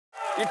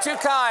You're too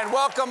kind.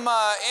 Welcome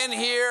in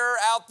here,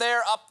 out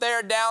there, up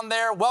there, down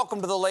there.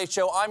 Welcome to The Late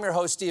Show. I'm your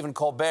host, Stephen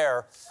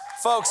Colbert.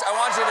 Folks, I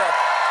want you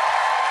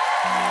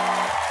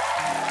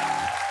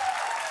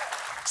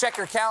to check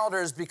your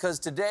calendars because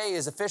today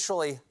is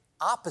officially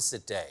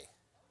opposite day,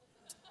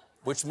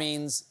 which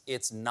means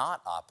it's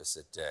not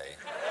opposite day.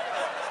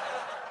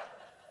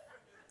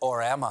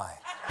 Or am I?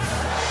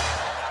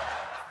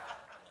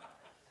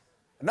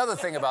 Another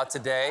thing about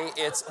today,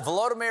 it's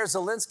Volodymyr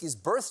Zelensky's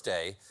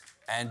birthday,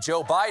 and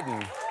Joe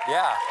Biden,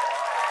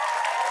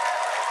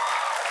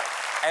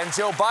 And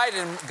Joe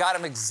Biden got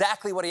him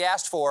exactly what he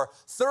asked for,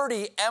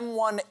 30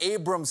 M1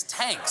 Abrams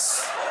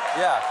tanks.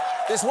 Yeah.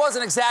 This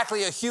wasn't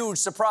exactly a huge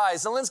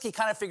surprise. Zelensky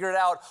kind of figured it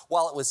out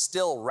while it was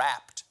still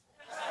wrapped.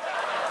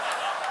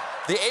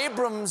 The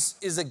Abrams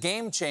is a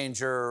game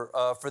changer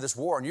for this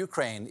war in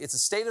Ukraine. It's a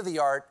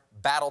state-of-the-art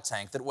battle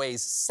tank that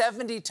weighs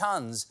 70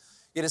 tons.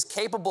 It is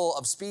capable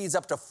of speeds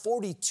up to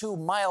 42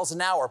 miles an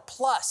hour.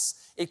 Plus,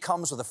 it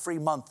comes with a free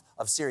month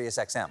of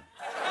SiriusXM.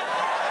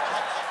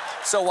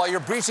 So while you're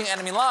breaching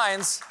enemy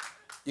lines,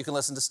 you can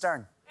listen to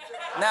Stern.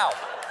 Now,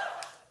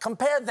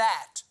 compare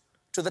that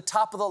to the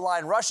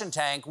top-of-the-line Russian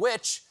tank,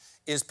 which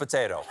is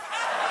potato.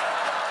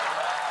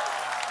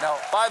 Now,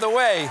 by the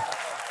way,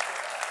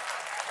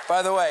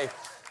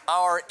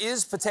 our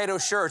Is Potato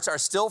shirts are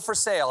still for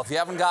sale. If you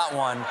haven't got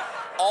one,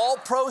 all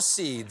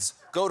proceeds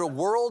go to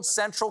World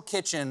Central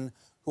Kitchen,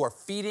 who are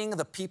feeding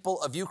the people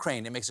of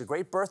Ukraine. It makes a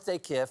great birthday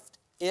gift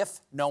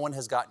if no one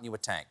has gotten you a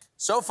tank.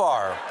 So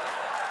far,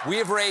 we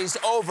have raised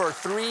over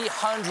 $300,000.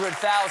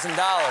 Scan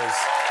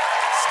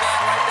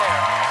right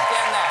there.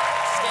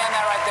 Scan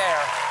that right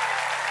there.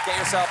 Get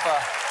yourself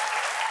a.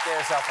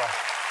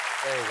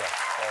 There you go.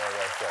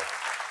 There.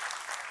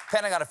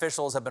 Pentagon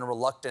officials have been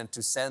reluctant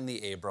to send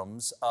the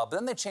Abrams, but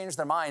then they changed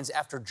their minds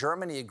after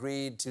Germany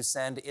agreed to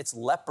send its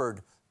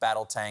Leopard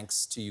battle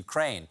tanks to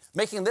Ukraine,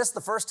 making this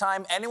the first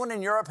time anyone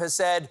in Europe has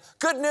said,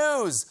 "Good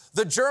news,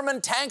 the German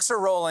tanks are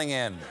rolling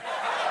in."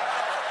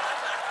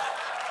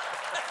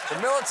 The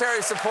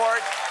military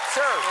support,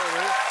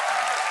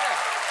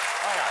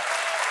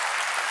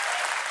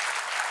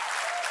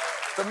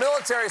 The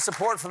military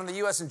support from the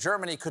U.S. and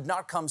Germany could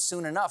not come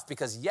soon enough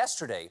because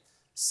yesterday,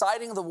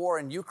 citing the war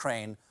in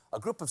Ukraine, a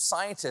group of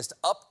scientists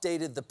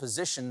updated the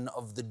position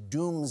of the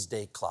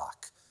doomsday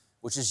clock,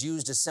 which is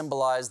used to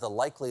symbolize the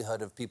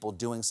likelihood of people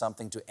doing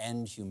something to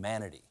end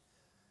humanity.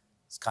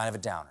 It's kind of a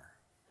downer,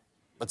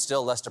 but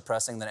still less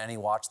depressing than any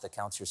watch that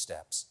counts your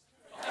steps.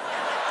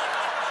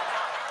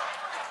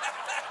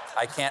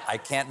 I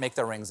can't make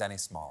the rings any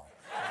smaller.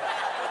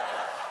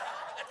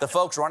 The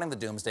folks running the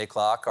doomsday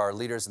clock are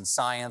leaders in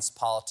science,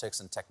 politics,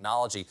 and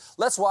technology.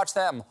 Let's watch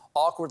them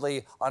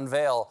awkwardly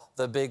unveil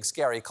the big,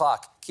 scary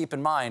clock. Keep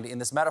in mind, in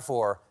this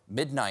metaphor,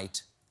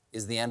 midnight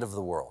is the end of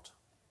the world.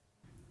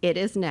 It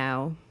is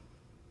now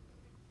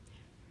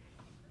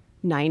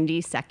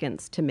 90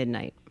 seconds to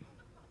midnight.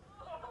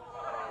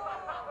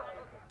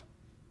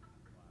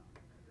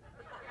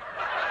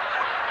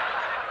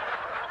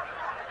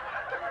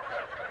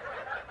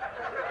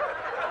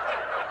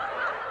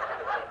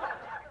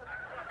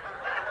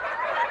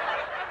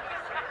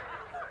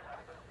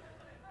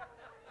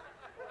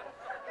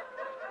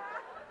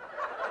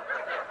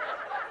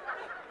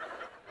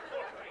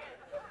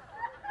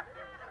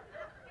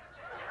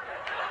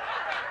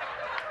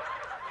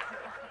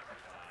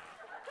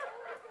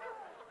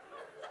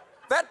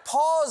 That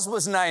pause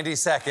was 90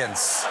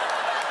 seconds.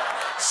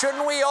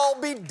 Shouldn't we all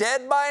be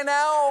dead by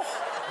now?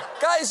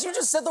 Guys, you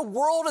just said the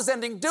world is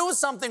ending. Do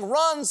something.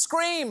 Run,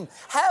 scream,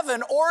 have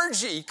an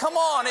orgy. Come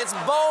on, it's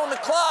bone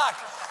o'clock.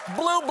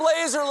 Blue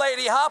blazer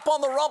lady, hop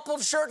on the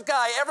rumpled shirt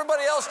guy.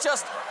 Everybody else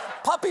just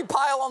puppy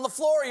pile on the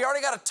floor. You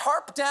already got a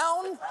tarp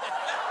down?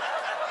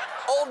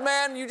 Old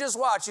man, you just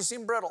watch. You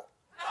seem brittle.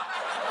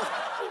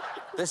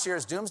 This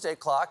year's doomsday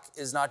clock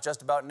is not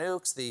just about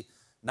nukes. The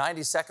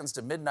 90 seconds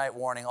to midnight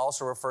warning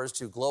also refers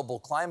to global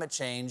climate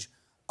change,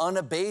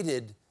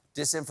 unabated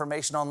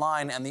disinformation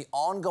online, and the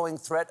ongoing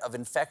threat of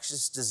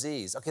infectious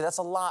disease. Okay, that's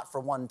a lot for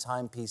one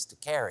timepiece to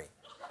carry.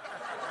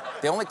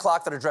 The only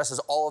clock that addresses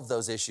all of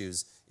those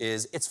issues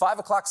is it's 5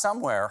 o'clock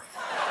somewhere.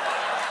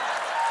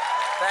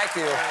 Thank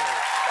you.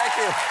 Thank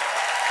you.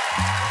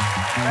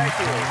 Thank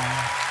you.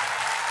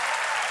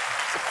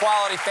 It's a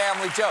quality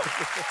family joke.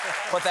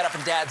 Put that up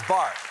in Dad's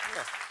bar.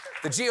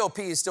 The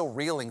GOP is still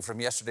reeling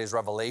from yesterday's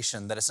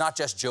revelation that it's not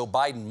just Joe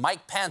Biden.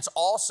 Mike Pence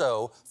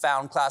also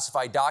found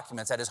classified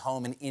documents at his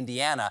home in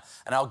Indiana.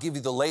 And I'll give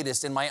you the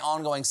latest in my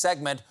ongoing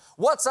segment,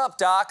 What's Up,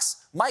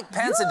 Docs? Mike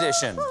Pence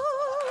edition.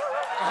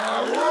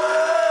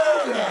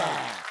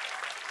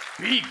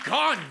 Be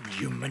gone,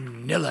 you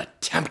Manila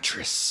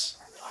temptress.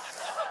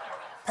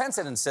 Pence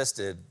had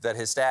insisted that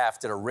his staff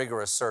did a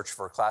rigorous search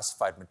for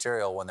classified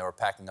material when they were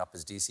packing up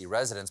his D.C.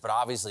 residence, but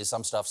obviously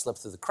some stuff slipped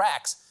through the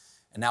cracks.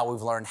 And now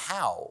we've learned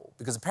how,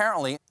 because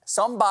apparently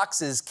some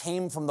boxes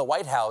came from the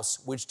White House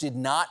which did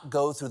not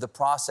go through the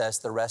process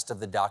the rest of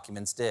the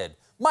documents did.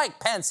 Mike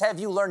Pence, have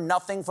you learned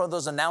nothing from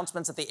those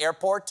announcements at the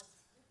airport?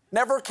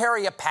 Never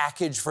carry a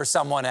package for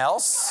someone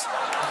else.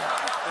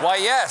 Why,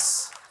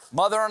 yes,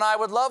 Mother and I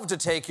would love to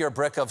take your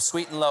brick of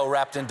Sweet and Low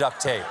wrapped in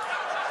duct tape.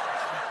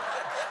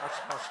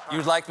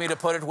 You'd like me to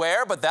put it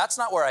where? But that's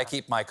not where I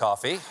keep my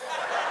coffee.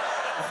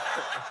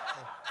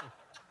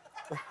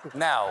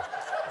 Now.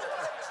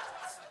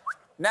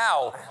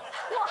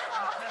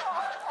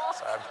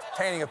 Sorry, I'm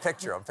painting a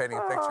picture.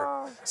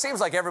 Seems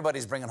like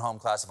everybody's bringing home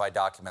classified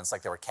documents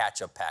like they were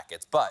ketchup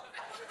packets, but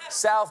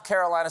South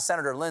Carolina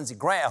Senator Lindsey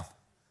Graham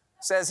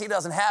says he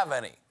doesn't have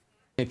any.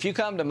 If you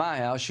come to my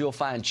house, you'll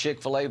find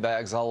Chick-fil-A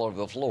bags all over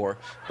the floor,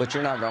 but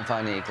you're not going to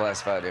find any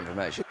classified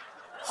information.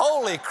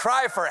 Holy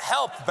cry for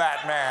help,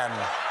 Batman.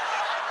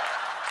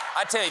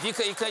 I tell you,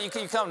 if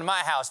you come to my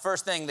house,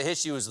 first thing that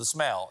hits you is the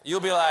smell. You'll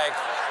be like,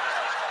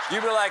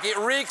 it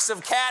reeks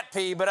of cat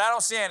pee, but I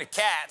don't see any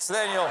cats.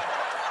 Then you'll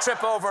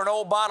trip over an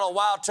old bottle of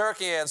wild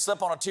turkey and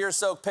slip on a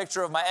tear-soaked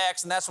picture of my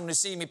ex, and that's when you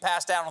see me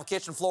passed out on the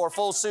kitchen floor,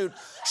 full suit,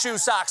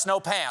 shoes, socks, no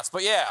pants.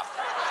 But yeah.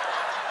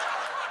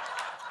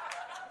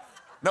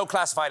 No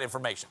classified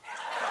information.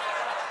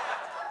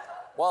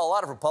 While a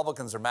lot of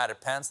Republicans are mad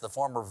at Pence, the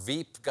former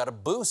Veep got a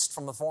boost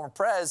from the former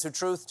Prez who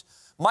truthed,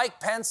 Mike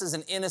Pence is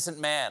an innocent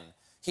man.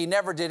 He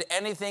never did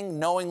anything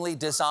knowingly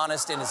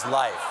dishonest in his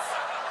life.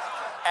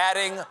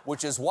 Adding,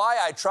 which is why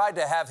I tried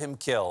to have him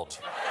killed.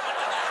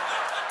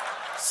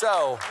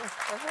 So,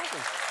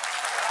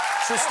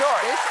 true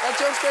story. That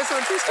joke's based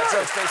on a true story. That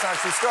joke's based on a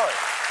true story.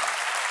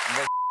 And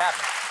what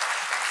happened?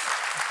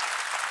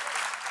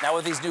 Now,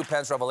 with these new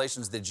Pence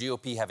revelations, the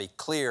GOP have a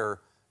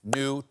clear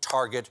new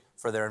target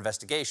for their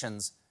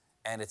investigations,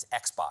 and it's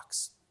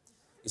Xbox.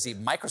 You see,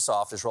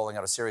 Microsoft is rolling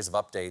out a series of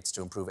updates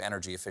to improve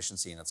energy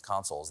efficiency in its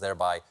consoles,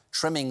 thereby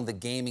trimming the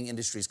gaming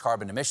industry's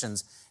carbon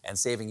emissions and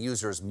saving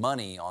users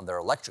money on their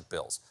electric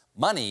bills.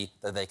 Money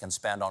that they can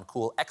spend on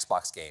cool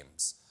Xbox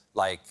games,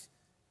 like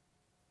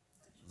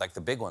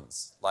the big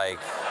ones, like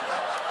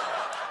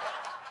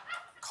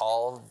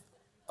Call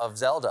of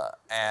Zelda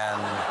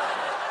and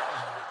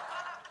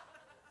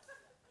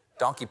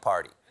Donkey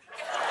Party.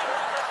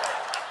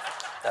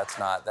 That's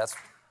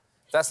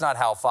not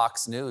how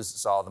Fox News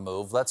saw the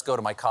move. Let's go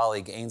to my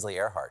colleague, Ainsley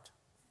Earhart.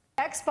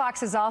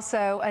 Xbox has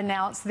also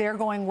announced they're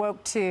going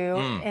woke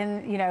too,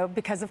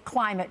 because of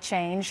climate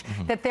change,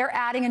 that they're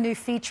adding a new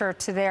feature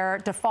to their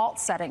default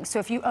settings. So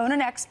if you own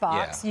an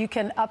Xbox, you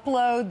can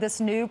upload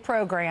this new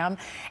program,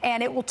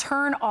 and it will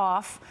turn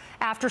off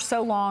after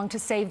so long to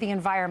save the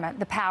environment,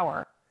 the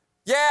power.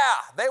 Yeah,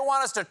 they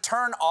want us to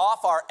turn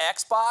off our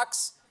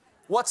Xbox?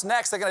 What's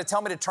next? They're going to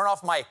tell me to turn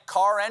off my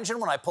car engine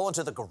when I pull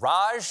into the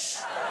garage?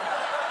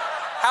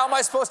 How am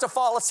I supposed to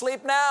fall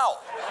asleep now?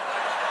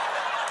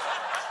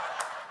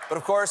 But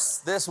of course,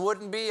 this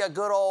wouldn't be a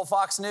good old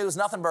Fox News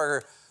nothing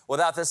burger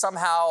without this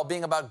somehow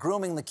being about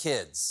grooming the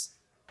kids.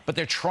 But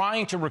they're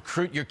trying to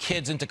recruit your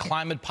kids into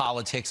climate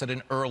politics at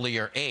an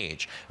earlier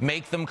age.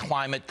 Make them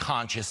climate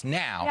conscious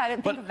now. Yeah, I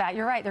didn't think of that.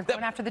 You're right. They're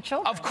going after the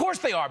children. Of course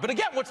they are. But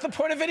again, what's the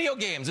point of video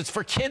games? It's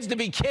for kids to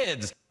be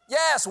kids.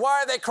 Yes,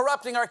 why are they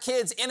corrupting our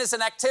kids'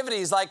 innocent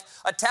activities like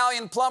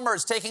Italian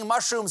plumbers taking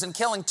mushrooms and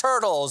killing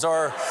turtles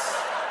or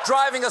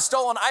driving a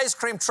stolen ice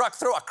cream truck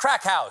through a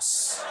crack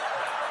house?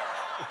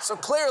 So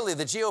clearly,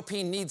 the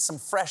GOP needs some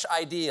fresh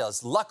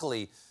ideas.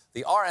 Luckily,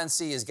 the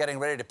RNC is getting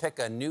ready to pick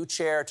a new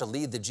chair to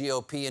lead the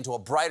GOP into a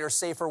brighter,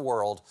 safer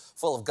world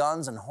full of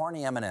guns and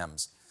horny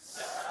M&Ms.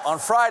 On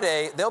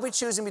Friday, they'll be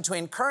choosing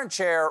between current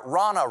chair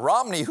Ronna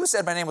Romney, who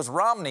said my name was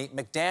Romney,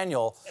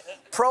 McDaniel,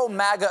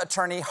 pro-MAGA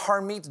attorney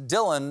Harmeet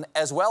Dillon,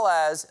 as well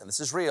as, and this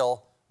is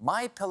real,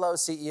 MyPillow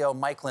CEO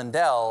Mike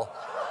Lindell,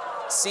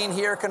 seen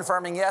here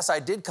confirming, yes, I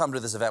did come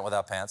to this event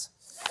without pants.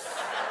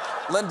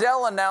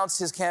 Lindell announced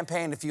his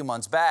campaign a few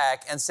months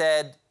back and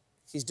said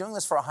he's doing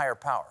this for a higher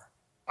power.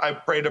 I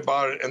prayed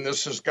about it, and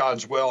this is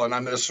God's will,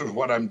 and this is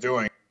what I'm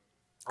doing.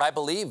 I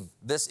believe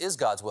this is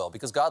God's will,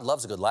 because God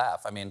loves a good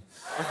laugh. I mean,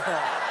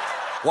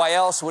 why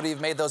else would he have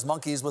made those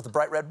monkeys with the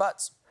bright red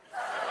butts?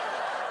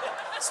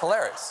 It's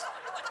hilarious.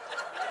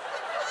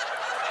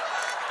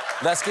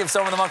 Let's give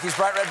some of the monkeys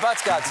bright red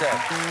butts, God said.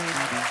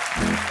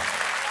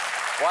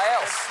 Why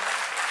else?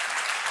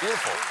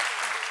 Beautiful.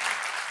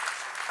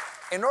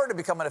 In order to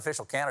become an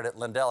official candidate,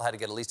 Lindell had to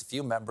get at least a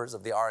few members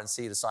of the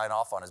RNC to sign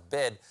off on his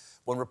bid.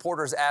 When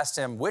reporters asked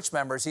him which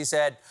members, he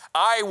said,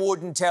 I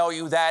wouldn't tell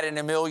you that in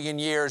a million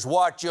years.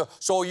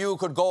 So you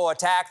could go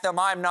attack them?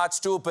 I'm not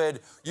stupid.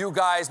 You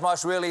guys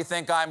must really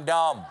think I'm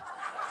dumb.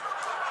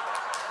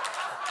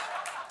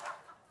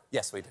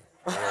 Yes, we do.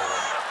 We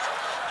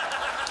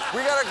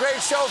got a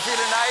great show for you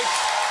tonight.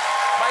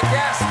 My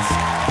guests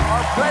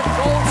are Brett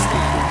Gold.